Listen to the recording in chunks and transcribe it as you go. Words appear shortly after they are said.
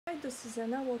Hi, this is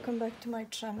Anna. Welcome back to my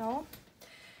channel.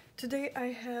 Today I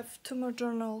have two more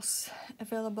journals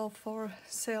available for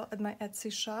sale at my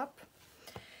Etsy shop.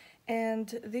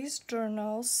 And these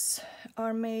journals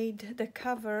are made, the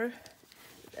cover,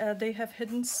 they have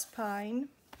hidden spine.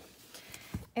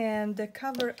 And the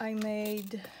cover I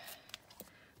made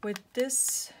with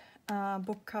this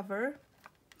book cover.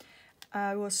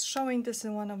 I was showing this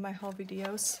in one of my haul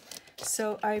videos.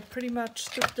 So I pretty much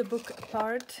took the book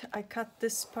apart. I cut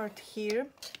this part here.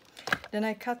 Then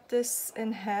I cut this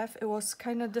in half. It was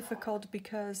kind of difficult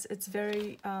because it's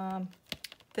very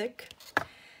thick.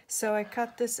 So I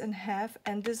cut this in half,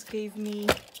 and this gave me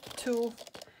two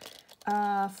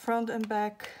front and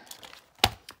back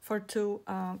for two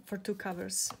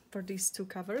covers, for these two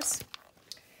covers.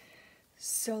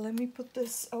 So let me put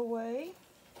this away.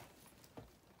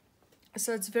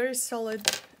 So it's very solid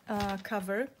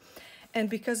cover, and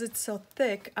because it's so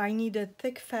thick, I needed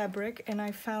thick fabric, and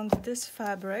I found this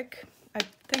fabric. I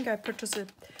think I purchased it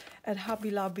at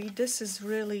Hobby Lobby. This is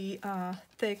really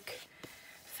thick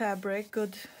fabric,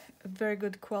 very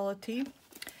good quality.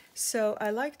 So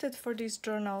I liked it for these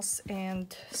journals,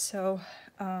 and so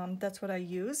that's what I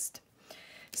used.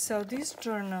 So these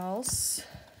journals,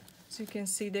 as you can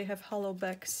see, they have hollow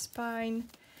back spine,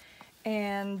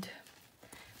 and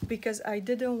because I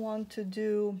didn't want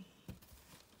to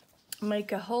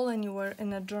make a hole anywhere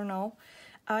in a journal,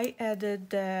 I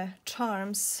added the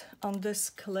charms on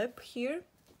this clip here.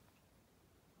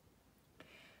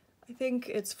 I think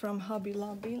it's from Hobby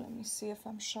Lobby. Let me see if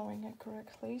I'm showing it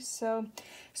correctly. So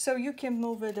you can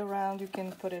move it around. You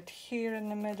can put it here in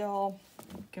the middle.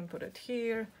 You can put it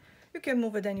here. You can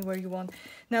move it anywhere you want.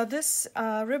 Now this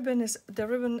ribbon is the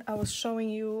ribbon I was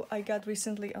showing you. I got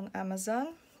recently on Amazon.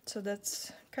 So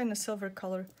that's kind of silver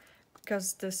color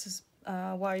because this is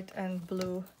white and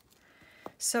blue.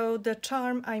 So the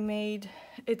charm I made,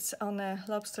 it's on a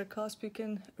lobster clasp. You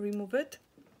can remove it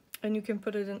and you can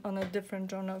put it on a different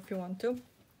journal if you want to.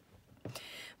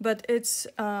 But it's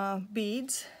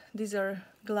beads. These are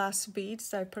glass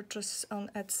beads I purchased on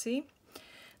Etsy.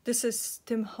 This is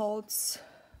Tim Holtz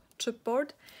chipboard.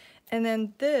 And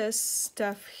then this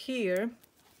stuff here,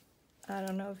 I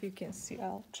don't know if you can see,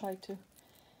 I'll try to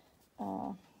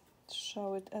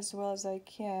show it as well as I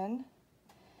can.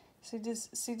 See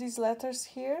these letters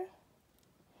here?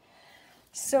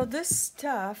 So this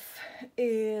stuff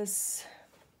is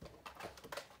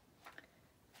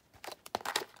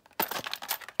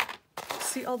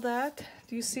see all that?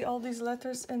 Do you see all these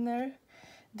letters in there?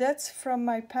 That's from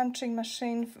my punching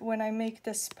machine when I make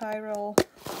the spiral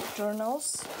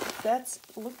journals.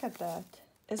 Look at that.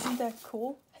 Isn't that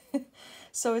cool?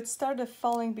 So it started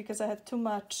falling because I had too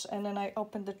much, and then I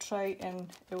opened the tray and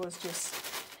it was just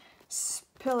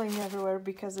spilling everywhere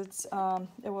because it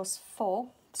was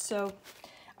full. So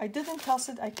I didn't toss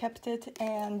it, I kept it,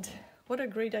 and what a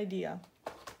great idea.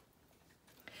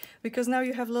 Because now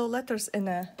you have little letters in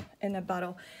a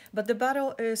bottle, but the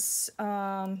bottle is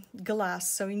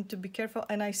glass, so you need to be careful,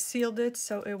 and I sealed it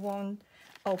so it won't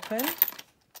open.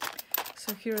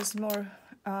 So here's more.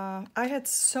 I had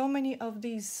so many of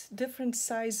these different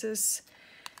sizes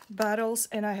bottles,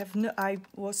 and I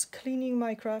was cleaning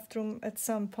my craft room at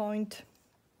some point,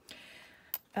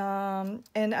 and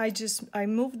I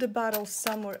moved the bottles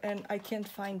somewhere and I can't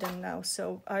find them now.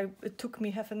 So it took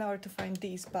me half an hour to find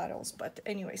these bottles, but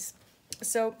anyways,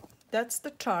 so that's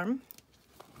the charm.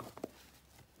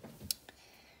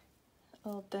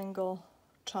 Little dangle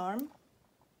charm.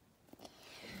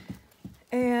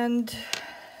 And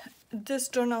this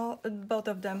journal, both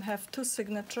of them have two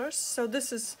signatures. So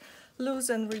this is loose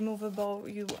and removable.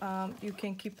 You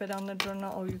can keep it on the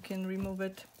journal or you can remove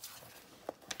it.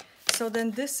 So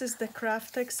then this is the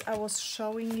craft text I was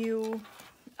showing you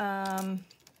on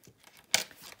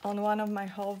one of my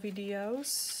haul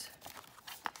videos.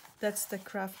 That's the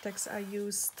craft text I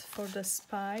used for the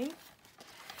spine.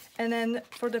 And then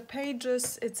for the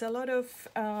pages, it's a lot of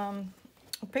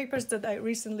papers that I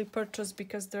recently purchased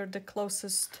because they're the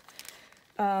closest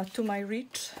to my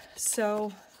reach.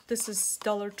 So this is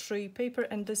Dollar Tree paper,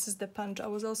 and this is the punch I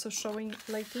was also showing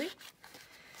lately.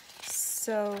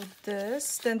 So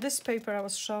then this paper I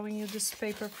was showing you, this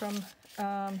paper from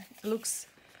looks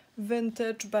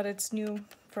vintage, but it's new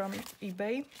from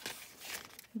eBay.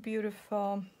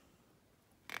 Beautiful.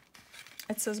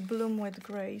 It says bloom with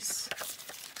grace.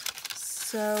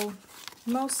 So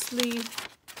mostly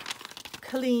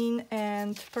clean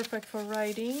and perfect for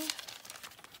writing.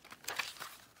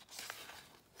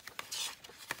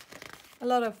 A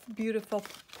lot of beautiful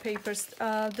papers.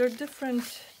 They're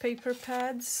different paper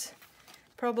pads.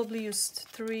 Probably used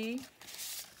 3.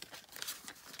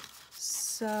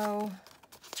 So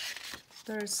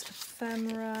There's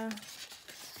ephemera.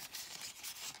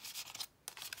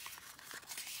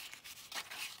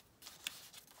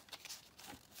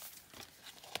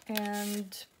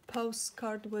 And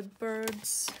postcard with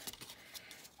birds.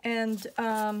 And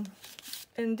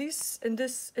in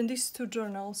these two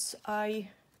journals, I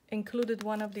included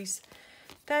one of these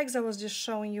tags I was just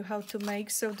showing you how to make.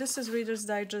 So this is Reader's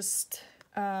Digest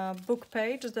book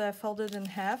page that I folded in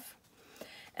half.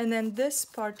 And then this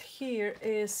part here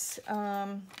is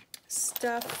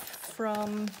stuff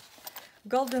from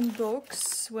Golden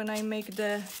Books when I make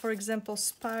the, for example,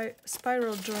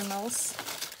 spiral journals.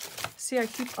 See, I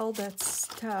keep all that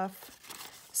stuff.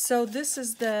 So this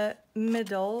is the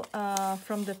middle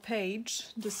from the page.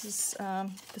 This is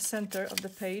the center of the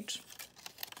page.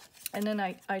 And then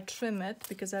I trim it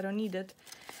because I don't need it.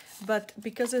 But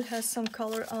because it has some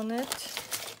color on it,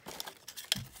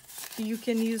 you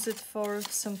can use it for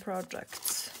some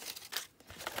projects.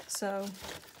 So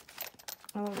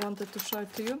I wanted to show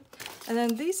it to you. And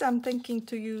then these I'm thinking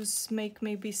to make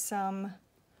maybe some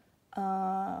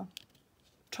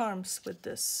charms with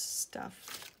this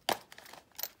stuff.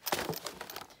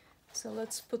 So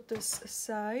let's put this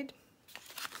aside.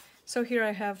 So here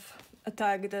I have a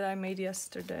tag that I made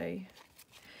yesterday.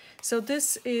 So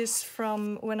this is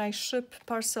from when I ship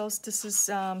parcels. This is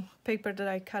paper that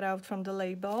I cut out from the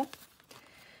label.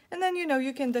 And then, you know,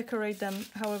 you can decorate them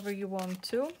however you want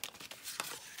to.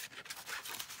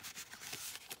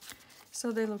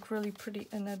 So they look really pretty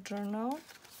in a journal.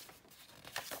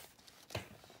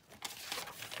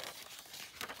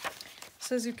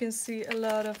 So as you can see, a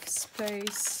lot of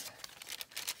space.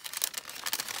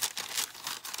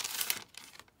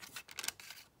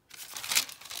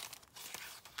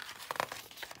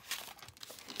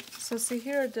 So see,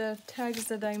 here are the tags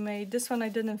that I made. This one I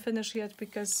didn't finish yet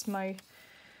because my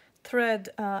thread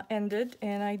ended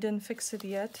and I didn't fix it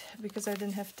yet because I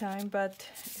didn't have time. But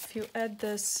if you add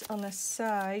this on the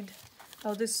side,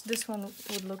 oh, this one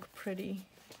would look pretty.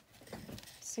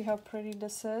 See how pretty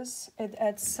this is? It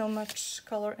adds so much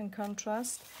color and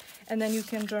contrast. And then you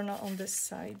can journal on this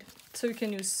side. So you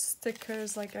can use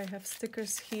stickers, like I have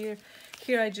stickers here.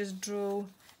 Here I just drew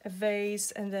a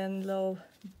vase and then little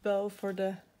bow for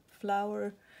the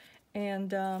flower,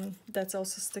 and that's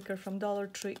also a sticker from Dollar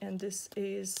Tree, and this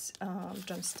is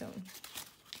gemstone.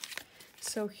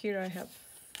 So here I have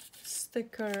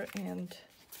sticker and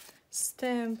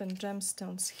stamp and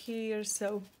gemstones here,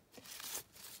 so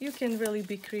you can really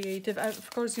be creative. Of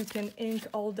course you can ink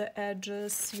all the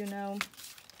edges, you know.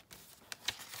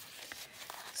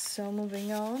 So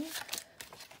moving on,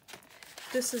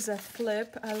 this is a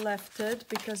flip. I left it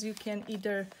because you can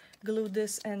either glue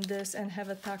this and have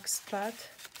a tack spot,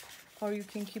 or you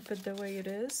can keep it the way it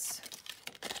is.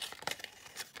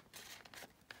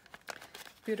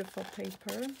 Beautiful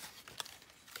paper.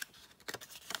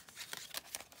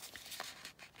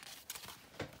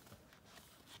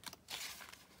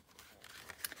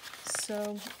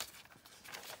 So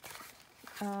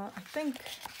I think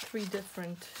 3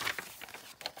 different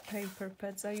paper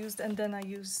pads I used, and then I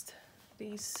used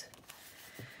these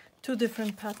 2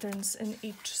 different patterns in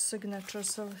each signature.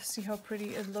 So see how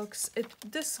pretty it looks.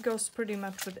 This goes pretty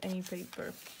much with any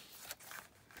paper.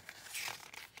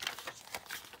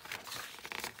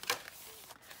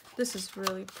 This is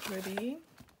really pretty.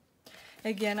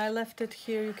 Again, I left it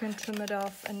here. You can trim it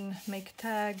off and make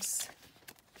tags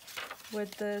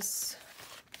with this.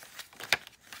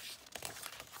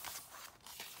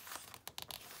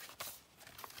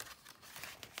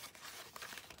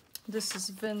 This is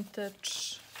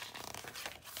vintage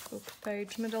book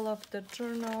page, middle of the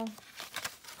journal.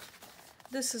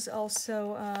 This is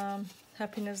also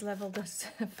happiness level. That's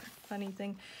a funny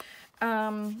thing.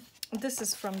 This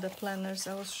is from the planners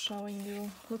I was showing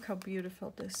you. Look how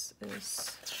beautiful this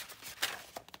is.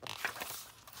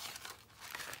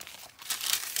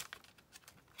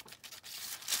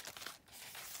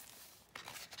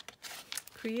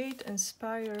 Create,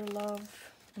 inspire,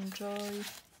 love, enjoy.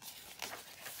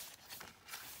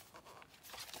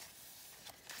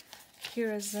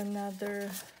 Here is another,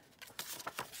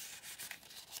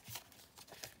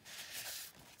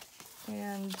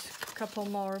 and a couple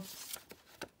more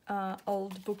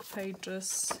old book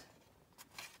pages,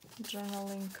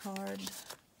 journaling card.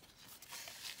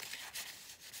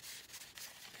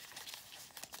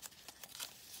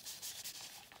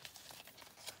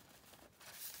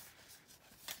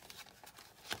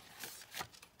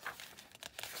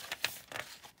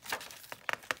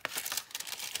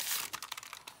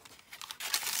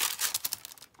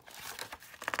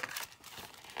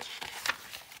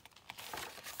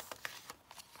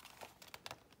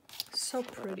 So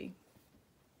pretty.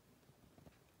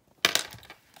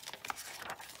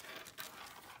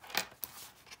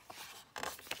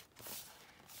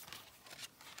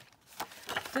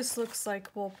 This looks like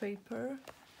wallpaper,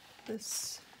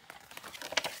 this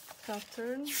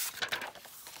pattern.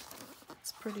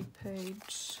 It's a pretty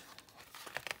page.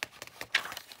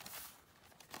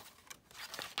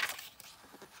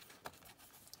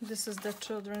 This is the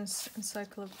children's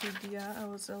encyclopedia I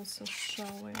was also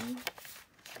showing.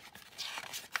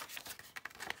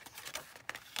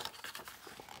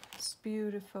 It's a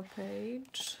beautiful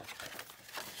page.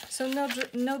 So no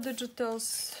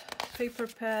digitals, paper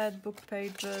pad, book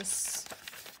pages,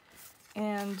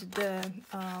 and the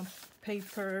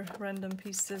paper random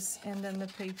pieces, and then the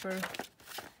paper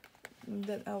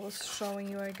that I was showing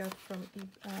you I got from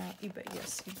eBay.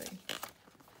 Yes, eBay.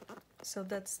 So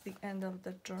that's the end of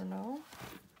the journal.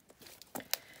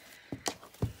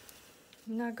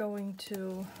 I'm not going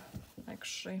to,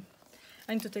 actually,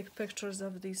 I need to take pictures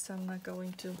of these, so I'm not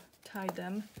going to tie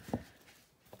them.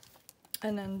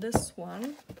 And then this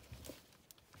one,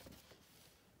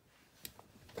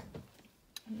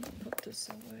 I'm gonna put this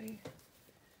away.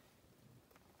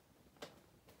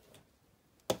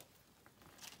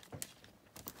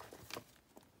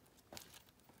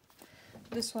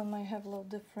 This one might have a little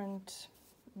different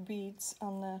beads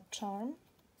on the charm,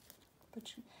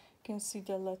 but you can see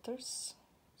the letters.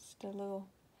 It's the little,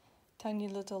 tiny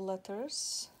little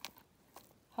letters.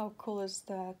 How cool is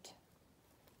that?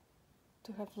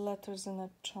 To have letters in a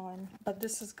charm. But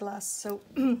this is glass, so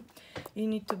you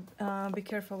need to be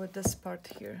careful with this part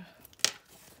here.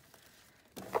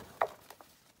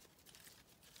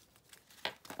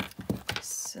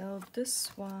 So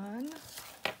this one,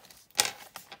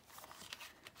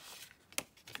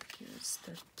 here's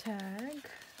the tag.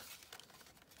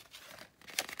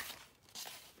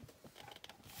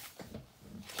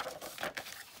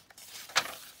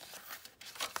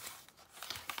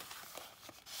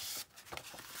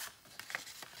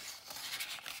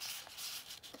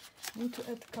 I need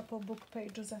to add a couple book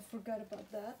pages, I forgot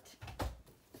about that.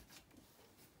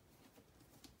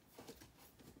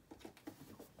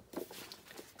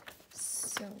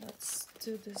 So let's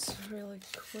do this really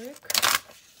quick.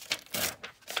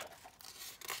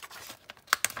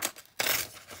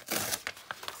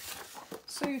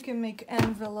 So you can make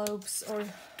envelopes or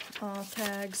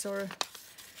tags or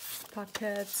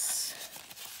pockets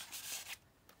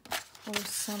or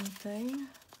something.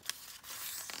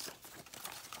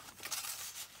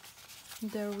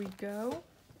 There we go.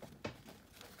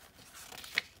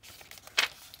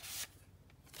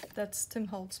 That's Tim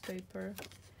Holtz paper.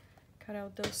 Cut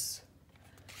out those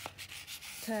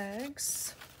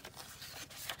tags.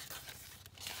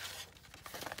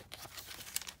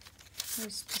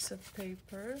 Here's a piece of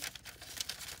paper.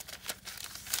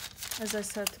 As I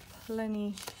said,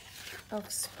 plenty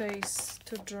of space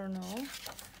to journal.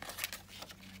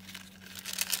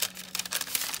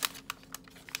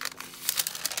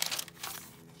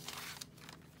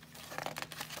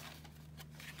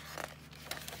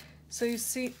 So you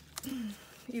see,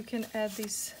 you can add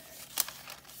these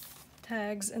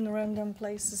tags in random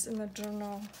places in the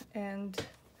journal, and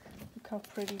look how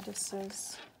pretty this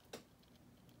is.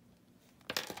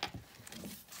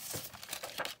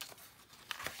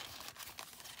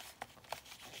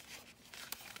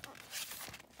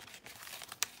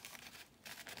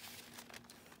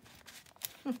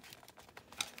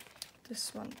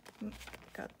 This one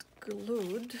got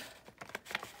glued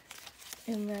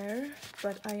in there,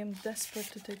 but I am desperate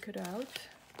to take it out.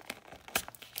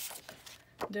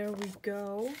 There we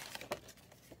go.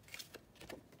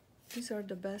 These are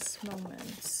the best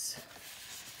moments.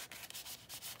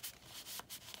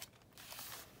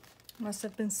 Must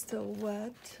have been still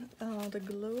wet, the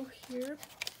glue here.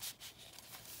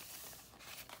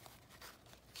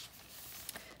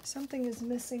 Something is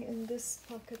missing in this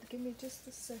pocket. Give me just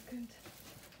a second.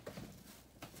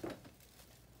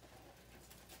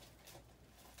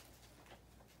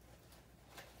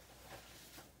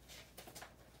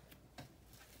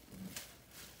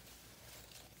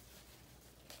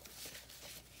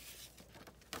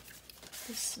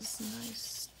 This is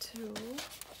nice too.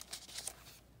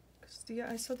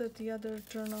 I saw that the other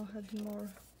journal had more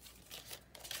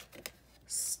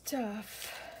stuff.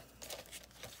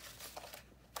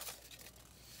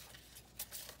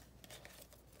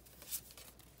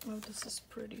 Oh, this is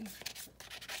pretty.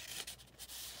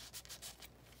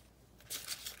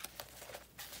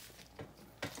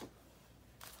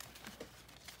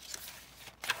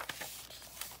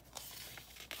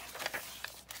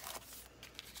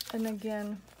 And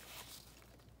again,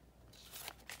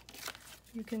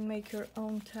 you can make your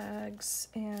own tags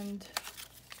and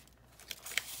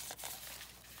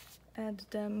add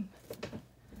them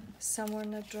somewhere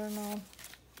in the journal.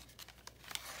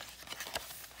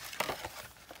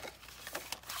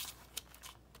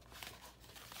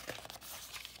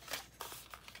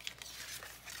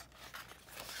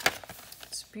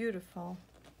 beautiful,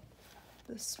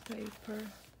 this paper.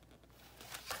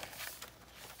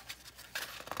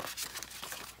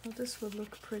 Well, this would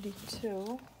look pretty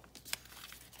too.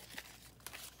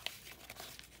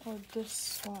 Or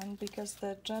this one, because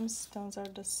the gemstones are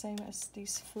the same as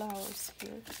these flowers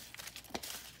here.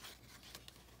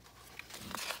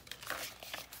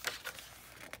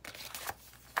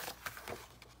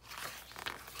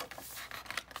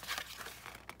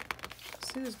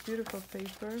 See this beautiful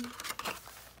paper?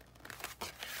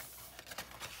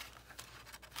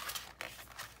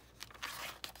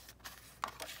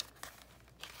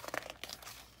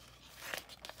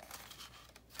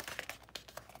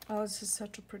 Oh, this is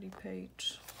such a pretty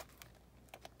page.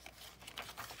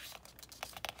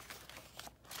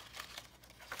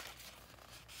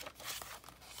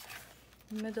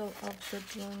 Middle of the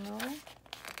journal.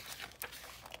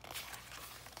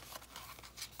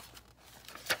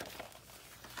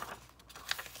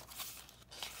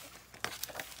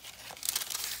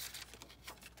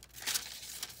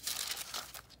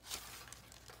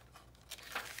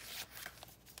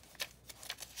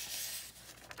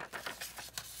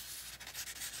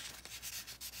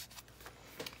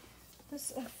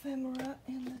 This ephemera,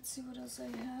 and let's see what else I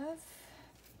have.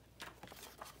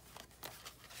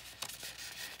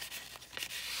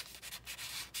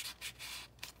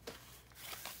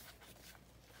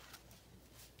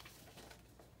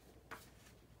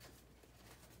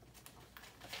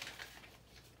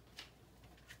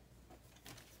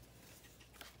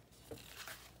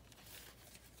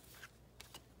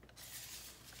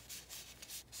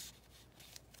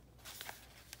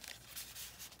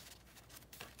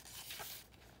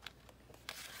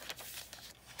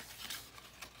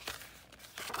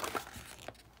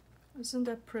 Isn't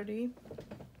that pretty?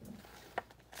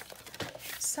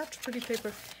 Such pretty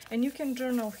paper. And you can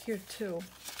journal here too.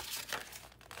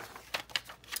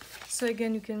 So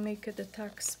again, you can make it a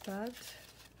tax pad.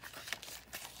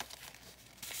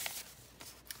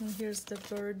 And here's the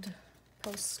bird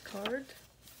postcard.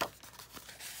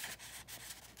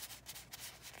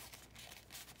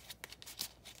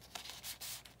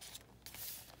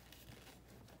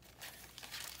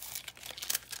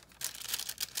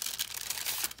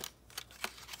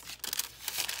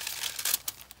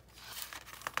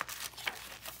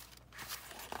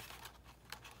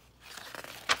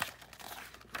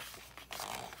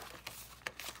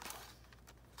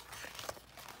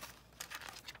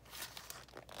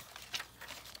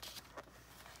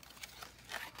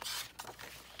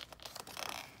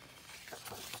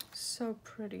 So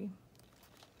pretty.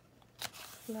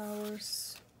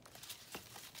 Flowers.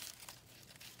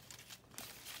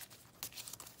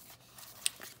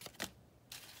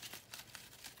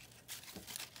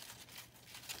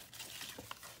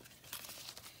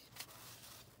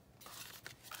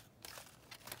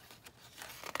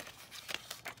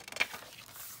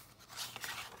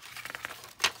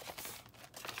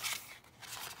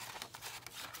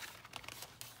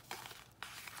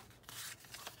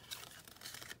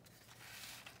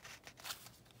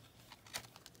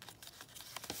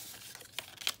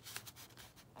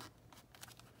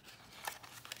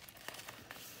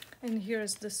 And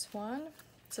here's this one.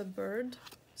 It's a bird.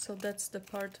 So that's the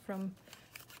part from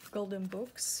Golden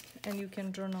Books. And you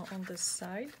can journal on this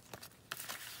side.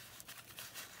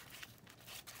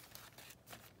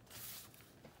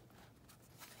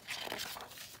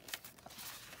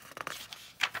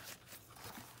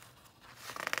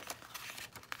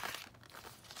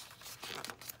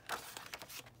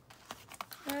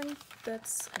 And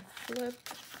that's a flip.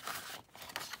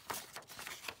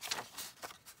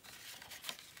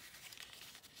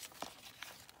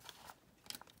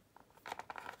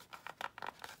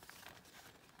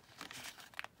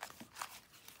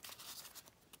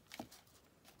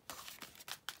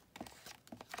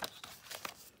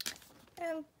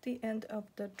 And the end of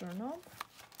the journal.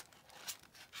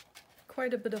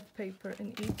 Quite a bit of paper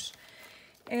in each.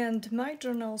 And my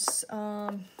journals,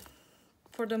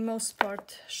 for the most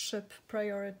part, ship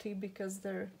priority because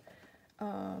they're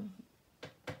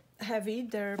heavy,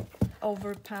 they're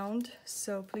over pound,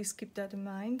 so please keep that in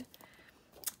mind.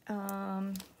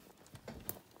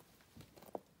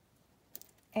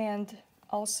 And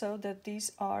also that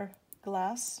these are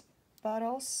glass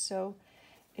bottles, so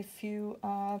if you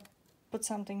put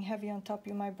something heavy on top,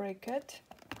 you might break it.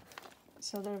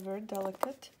 So they're very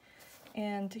delicate,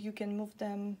 and you can move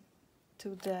them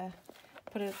to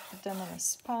put them on a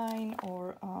spine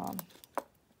or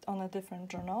on a different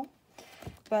journal.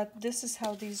 But this is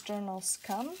how these journals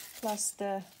come, plus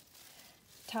the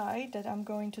tie that I'm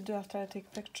going to do after I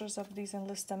take pictures of these and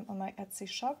list them on my Etsy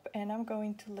shop, and I'm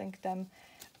going to link them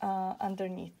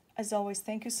underneath. As always,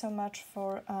 thank you so much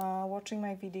for watching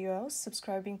my videos,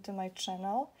 subscribing to my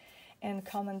channel, and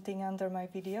commenting under my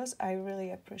videos. I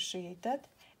really appreciate that,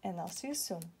 and I'll see you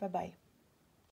soon. Bye bye.